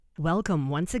Welcome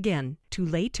once again to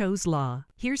Leto's Law.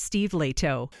 Here's Steve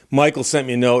Leto. Michael sent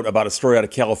me a note about a story out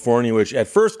of California, which at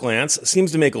first glance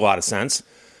seems to make a lot of sense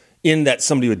in that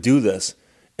somebody would do this.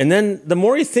 And then the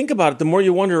more you think about it, the more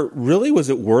you wonder, really, was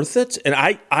it worth it? And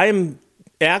I'm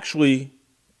actually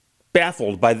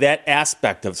baffled by that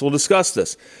aspect of it. So we'll discuss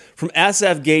this. From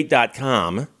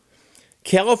sfgate.com,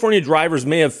 California drivers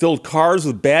may have filled cars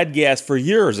with bad gas for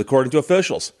years, according to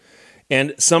officials.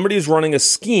 And somebody is running a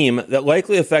scheme that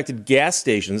likely affected gas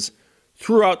stations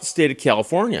throughout the state of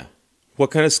California.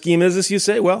 What kind of scheme is this, you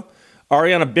say? Well,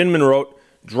 Ariana Binman wrote,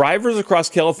 drivers across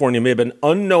California may have been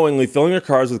unknowingly filling their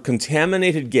cars with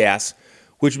contaminated gas,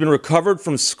 which had been recovered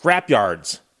from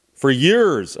scrapyards for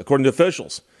years, according to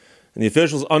officials. And the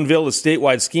officials unveiled a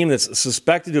statewide scheme that's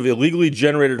suspected to have illegally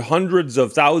generated hundreds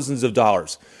of thousands of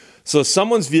dollars. So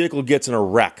someone's vehicle gets in a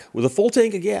wreck with a full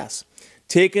tank of gas,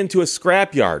 taken to a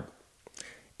scrapyard.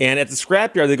 And at the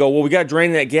scrapyard, they go, well, we got to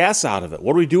drain that gas out of it.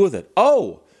 What do we do with it?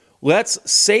 Oh, let's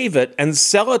save it and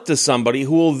sell it to somebody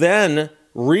who will then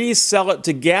resell it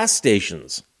to gas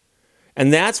stations.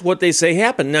 And that's what they say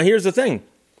happened. Now, here's the thing.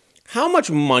 How much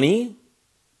money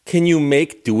can you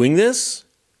make doing this?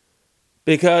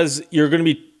 Because you're going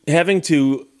to be having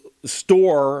to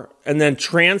store and then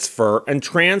transfer and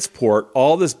transport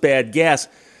all this bad gas.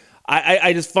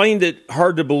 I just find it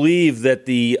hard to believe that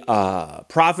the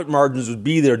profit margins would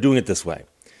be there doing it this way.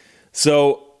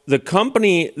 So the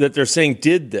company that they're saying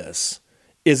did this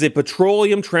is a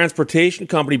petroleum transportation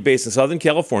company based in Southern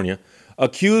California,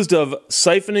 accused of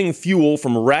siphoning fuel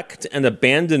from wrecked and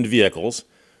abandoned vehicles,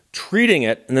 treating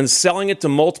it, and then selling it to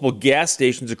multiple gas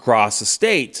stations across the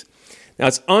state. Now,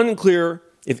 it's unclear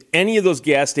if any of those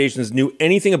gas stations knew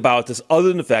anything about this other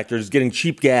than the fact they're just getting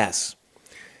cheap gas.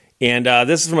 And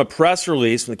this is from a press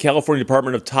release from the California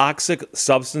Department of Toxic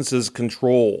Substances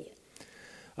Control.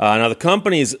 Now, the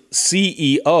company's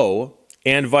CEO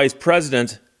and vice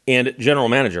president and general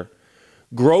manager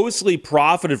grossly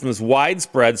profited from this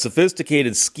widespread,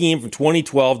 sophisticated scheme from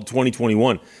 2012 to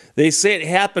 2021. They say it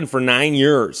happened for 9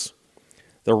 years.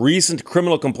 The recent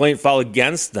criminal complaint filed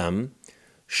against them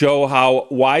show how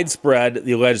widespread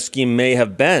the alleged scheme may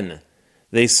have been.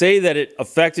 They say that it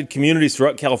affected communities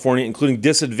throughout California, including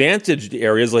disadvantaged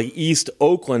areas like East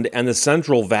Oakland and the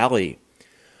Central Valley.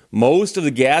 Most of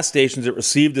the gas stations that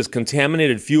received this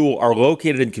contaminated fuel are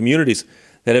located in communities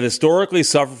that have historically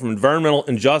suffered from environmental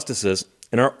injustices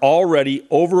and are already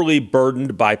overly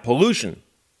burdened by pollution,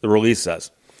 the release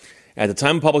says. At the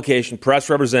time of publication, press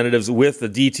representatives with the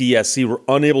DTSC were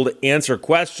unable to answer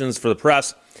questions for the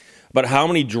press about how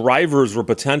many drivers were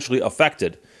potentially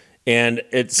affected. And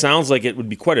it sounds like it would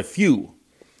be quite a few.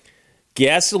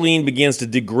 Gasoline begins to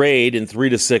degrade in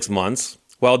 3 to 6 months,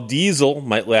 while diesel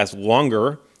might last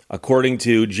longer, according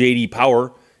to J.D.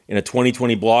 Power in a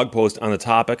 2020 blog post on the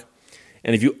topic.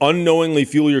 And if you unknowingly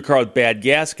fuel your car with bad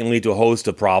gas, it can lead to a host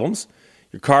of problems.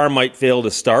 Your car might fail to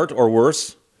start, or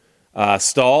worse,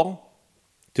 stall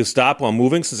to stop while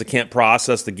moving since it can't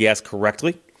process the gas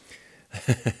correctly.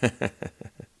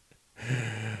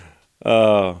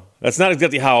 That's not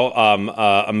exactly how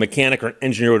a mechanic or an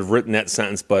engineer would have written that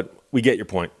sentence, but we get your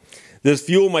point. This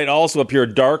fuel might also appear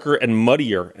darker and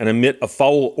muddier and emit a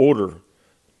foul odor.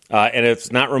 And if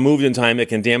it's not removed in time, it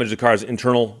can damage the car's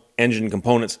internal engine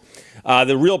components.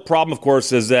 The real problem, of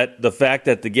course, is that the fact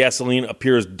that the gasoline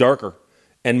appears darker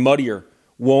and muddier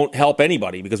won't help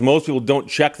anybody because most people don't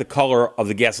check the color of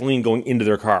the gasoline going into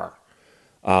their car.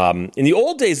 In the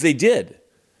old days, they did.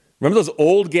 Remember those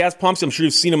old gas pumps? I'm sure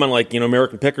you've seen them on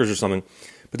American Pickers or something.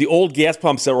 But the old gas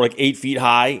pumps that were 8 feet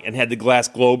high and had the glass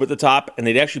globe at the top, and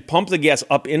they'd actually pump the gas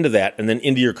up into that and then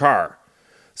into your car.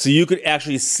 So you could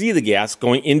actually see the gas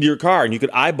going into your car, and you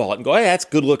could eyeball it and go, hey, that's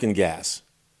good-looking gas.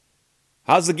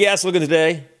 How's the gas looking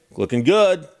today? Looking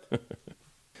good.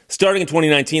 Starting in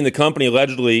 2019, the company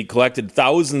allegedly collected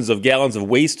thousands of gallons of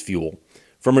waste fuel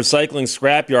from recycling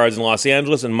scrapyards in Los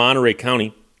Angeles and Monterey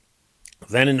County.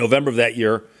 Then in November of that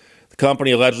year, the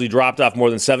company allegedly dropped off more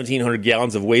than 1,700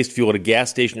 gallons of waste fuel at a gas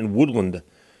station in Woodland.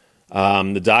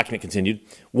 The document continued.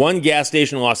 One gas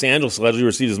station in Los Angeles allegedly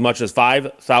received as much as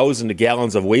 5,000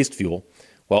 gallons of waste fuel,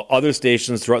 while other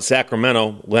stations throughout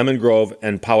Sacramento, Lemon Grove,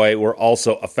 and Poway were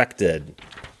also affected.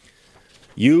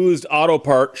 Used auto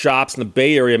part shops in the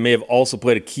Bay Area may have also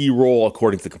played a key role,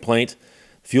 according to the complaint.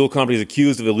 The fuel company is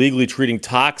accused of illegally treating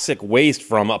toxic waste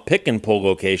from a pick-and-pull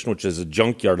location, which is a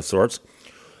junkyard of sorts,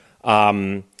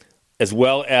 as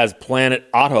well as Planet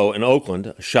Auto in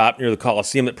Oakland, a shop near the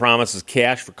Coliseum that promises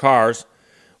cash for cars.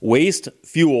 Waste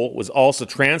fuel was also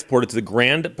transported to the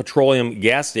Grand Petroleum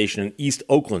gas station in East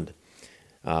Oakland,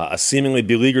 a seemingly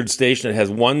beleaguered station that has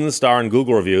 1 star in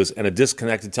Google reviews and a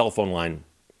disconnected telephone line.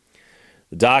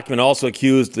 The document also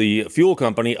accused the fuel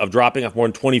company of dropping off more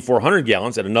than 2,400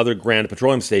 gallons at another Grand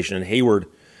Petroleum station in Hayward.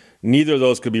 Neither of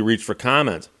those could be reached for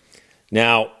comment.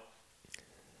 Now,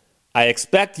 I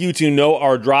expect you to know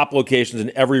our drop locations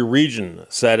in every region,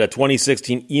 said a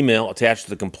 2016 email attached to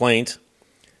the complaint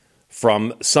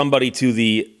from somebody to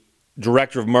the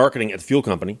director of marketing at the fuel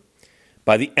company.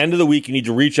 By the end of the week, you need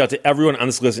to reach out to everyone on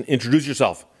this list and introduce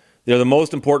yourself. They're the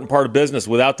most important part of business.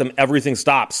 Without them, everything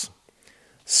stops.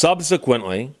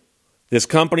 Subsequently, this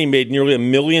company made nearly $1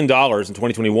 million in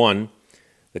 2021.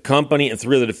 The company and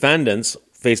 3 of the defendants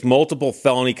faced multiple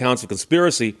felony counts of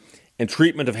conspiracy and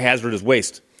treatment of hazardous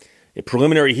waste. A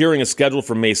preliminary hearing is scheduled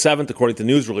for May 7th, according to the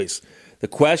news release. The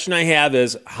question I have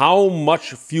is, how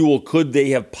much fuel could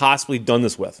they have possibly done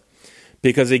this with?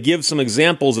 Because they give some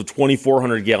examples of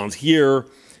 2,400 gallons here,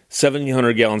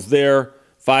 1,700 gallons there,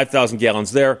 5,000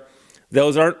 gallons there.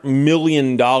 Those aren't $1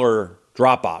 million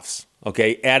drop-offs,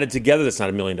 okay? Added together, that's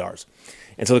not $1 million.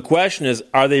 And so the question is,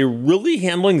 are they really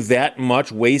handling that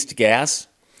much waste gas?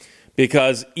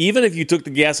 Because even if you took the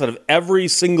gas out of every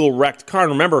single wrecked car,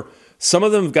 and remember, some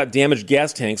of them have got damaged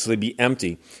gas tanks, so they'd be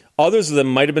empty. Others of them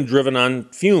might have been driven on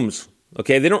fumes,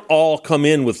 okay? They don't all come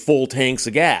in with full tanks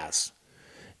of gas.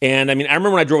 And, I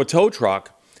remember when I drove a tow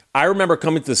truck, I remember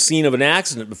coming to the scene of an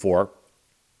accident before,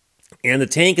 and the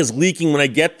tank is leaking when I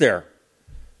get there.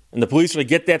 And the police are like,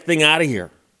 get that thing out of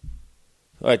here.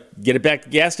 Get it back to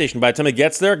the gas station. By the time it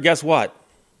gets there, guess what?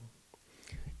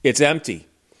 It's empty.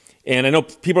 And I know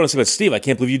people are going to say, but Steve, I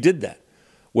can't believe you did that.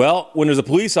 Well, when there's a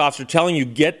police officer telling you,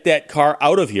 get that car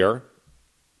out of here,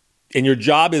 and your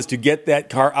job is to get that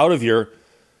car out of here,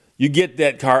 you get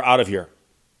that car out of here.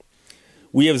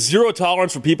 We have zero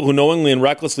tolerance for people who knowingly and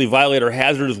recklessly violate our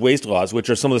hazardous waste laws, which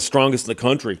are some of the strongest in the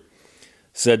country,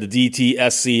 said the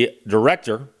DTSC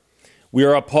director. We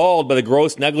are appalled by the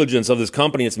gross negligence of this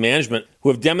company and its management, who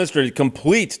have demonstrated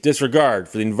complete disregard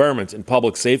for the environment and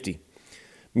public safety.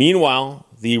 Meanwhile,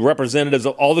 the representatives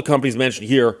of all the companies mentioned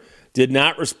here did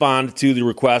not respond to the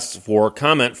requests for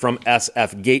comment from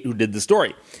SF Gate, who did the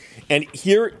story. And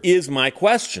here is my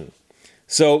question.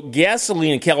 So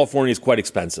gasoline in California is quite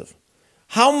expensive.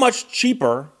 How much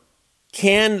cheaper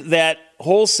can that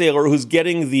wholesaler who's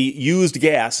getting the used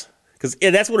gas, because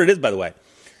that's what it is, by the way.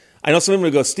 I know some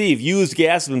people go, Steve, used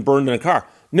gas has been burned in a car.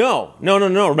 No.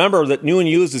 Remember that new and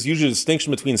used is usually a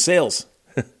distinction between sales.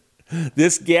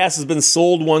 This gas has been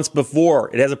sold once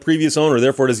before. It has a previous owner,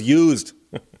 therefore it is used.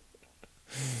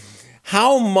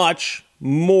 How much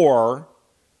more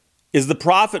is the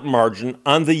profit margin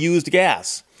on the used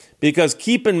gas? Because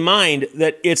keep in mind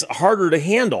that it's harder to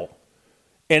handle,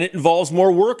 and it involves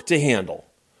more work to handle.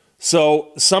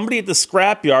 So somebody at the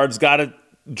scrapyard's got to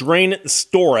drain it and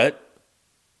store it,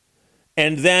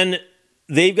 and then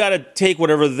they've got to take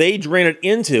whatever they drain it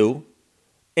into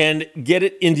and get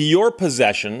it into your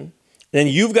possession. Then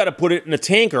you've got to put it in a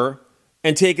tanker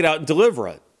and take it out and deliver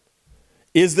it.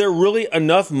 Is there really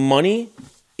enough money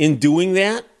in doing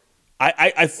that?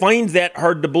 I find that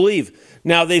hard to believe.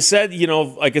 Now, they said,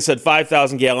 like I said,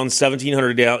 5,000 gallons,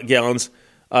 1,700 gallons,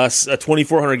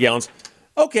 2,400 gallons.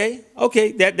 Okay,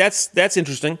 that's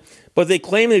interesting. But they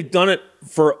claim they've done it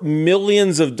for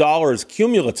millions of dollars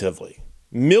cumulatively.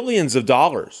 Millions of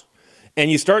dollars. And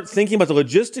you start thinking about the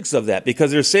logistics of that,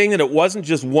 because they're saying that it wasn't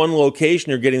just one location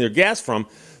they're getting their gas from.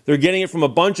 They're getting it from a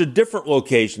bunch of different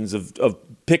locations of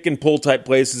pick and pull type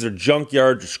places, or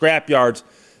junkyards, or scrap yards,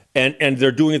 and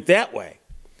they're doing it that way.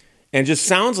 And it just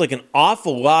sounds like an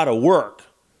awful lot of work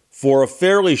for a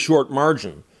fairly short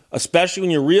margin, especially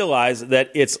when you realize that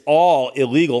it's all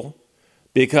illegal,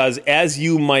 because as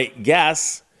you might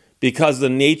guess, because of the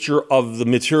nature of the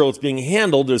material that's being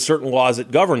handled, there's certain laws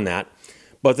that govern that.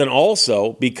 But then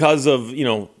also, because of,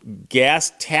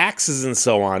 gas taxes and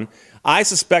so on, I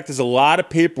suspect there's a lot of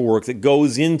paperwork that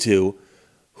goes into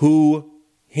who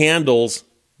handles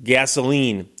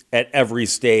gasoline at every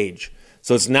stage.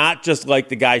 So it's not just like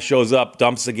the guy shows up,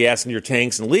 dumps the gas in your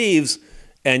tanks and leaves,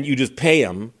 and you just pay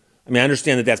him. I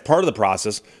understand that that's part of the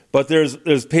process, but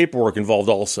there's paperwork involved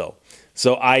also.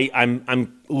 So I'm a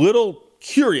little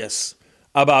curious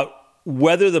about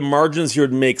whether the margins here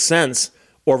would make sense,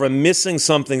 or if I'm missing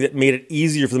something that made it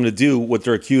easier for them to do what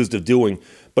they're accused of doing.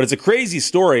 But it's a crazy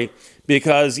story,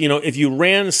 because, if you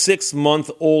ran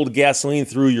 6-month-old gasoline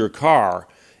through your car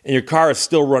and your car is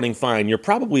still running fine, you're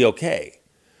probably okay.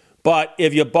 But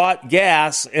if you bought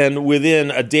gas and within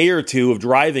a day or two of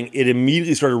driving, it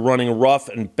immediately started running rough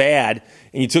and bad,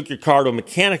 and you took your car to a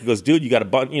mechanic who goes, dude, you got a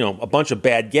bunch of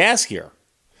bad gas here.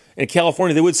 In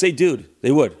California, they would say, dude,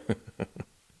 they would.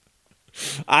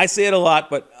 I say it a lot,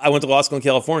 but I went to law school in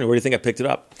California. Where do you think I picked it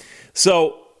up?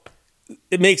 So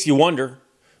it makes you wonder.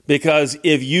 Because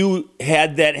if you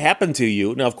had that happen to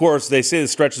you, now, of course, they say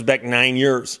this stretches back 9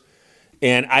 years,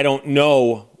 and I don't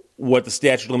know what the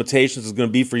statute of limitations is going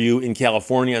to be for you in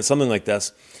California on something like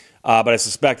this, but I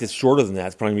suspect it's shorter than that.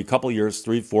 It's probably going to be a couple of years,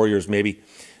 3-4 years maybe,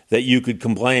 that you could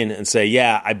complain and say,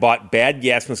 yeah, I bought bad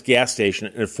gas from this gas station,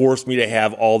 and it forced me to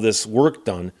have all this work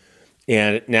done,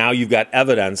 and now you've got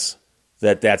evidence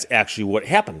that that's actually what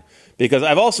happened. Because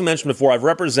I've also mentioned before, I've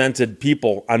represented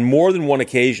people on more than one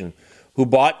occasion who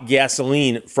bought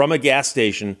gasoline from a gas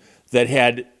station that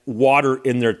had water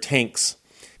in their tanks.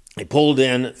 They pulled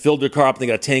in, filled their car up, and they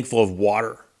got a tank full of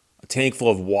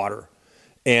water.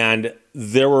 And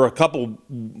there were a couple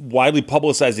widely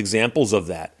publicized examples of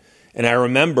that. And I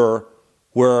remember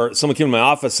where someone came to my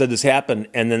office, said this happened,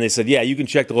 and then they said, yeah, you can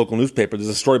check the local newspaper. There's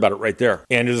a story about it right there.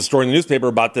 And there's a story in the newspaper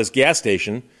about this gas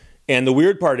station. And the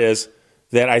weird part is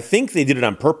that I think they did it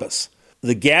on purpose.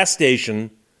 The gas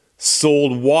station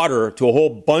sold water to a whole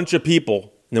bunch of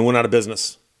people and then went out of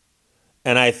business.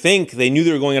 And I think they knew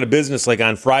they were going out of business like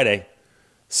on Friday.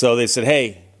 So they said,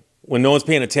 hey, when no one's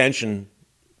paying attention,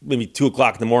 maybe 2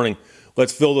 o'clock in the morning,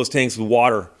 let's fill those tanks with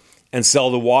water and sell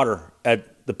the water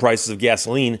at the prices of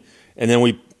gasoline. And then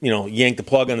we, yank the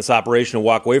plug on this operation and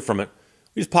walk away from it.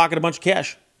 We just pocket a bunch of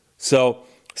cash. So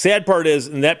sad part is,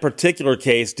 in that particular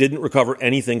case, didn't recover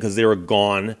anything because they were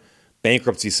gone.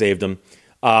 Bankruptcy saved them.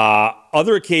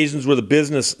 Other occasions where the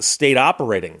business stayed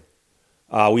operating,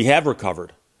 we have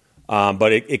recovered.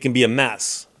 But it can be a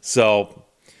mess. So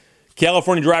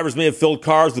California drivers may have filled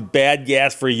cars with bad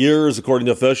gas for years, according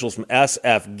to officials from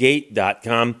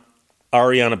sfgate.com.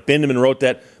 Ariana Bindeman wrote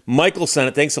that. Michael sent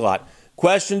it. Thanks a lot.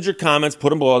 Questions or comments, put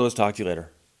them below. Let's talk to you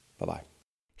later. Bye-bye.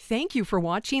 Thank you for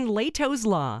watching Leto's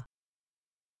Law.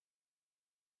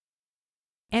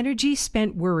 Energy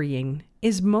spent worrying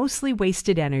is mostly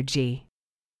wasted energy.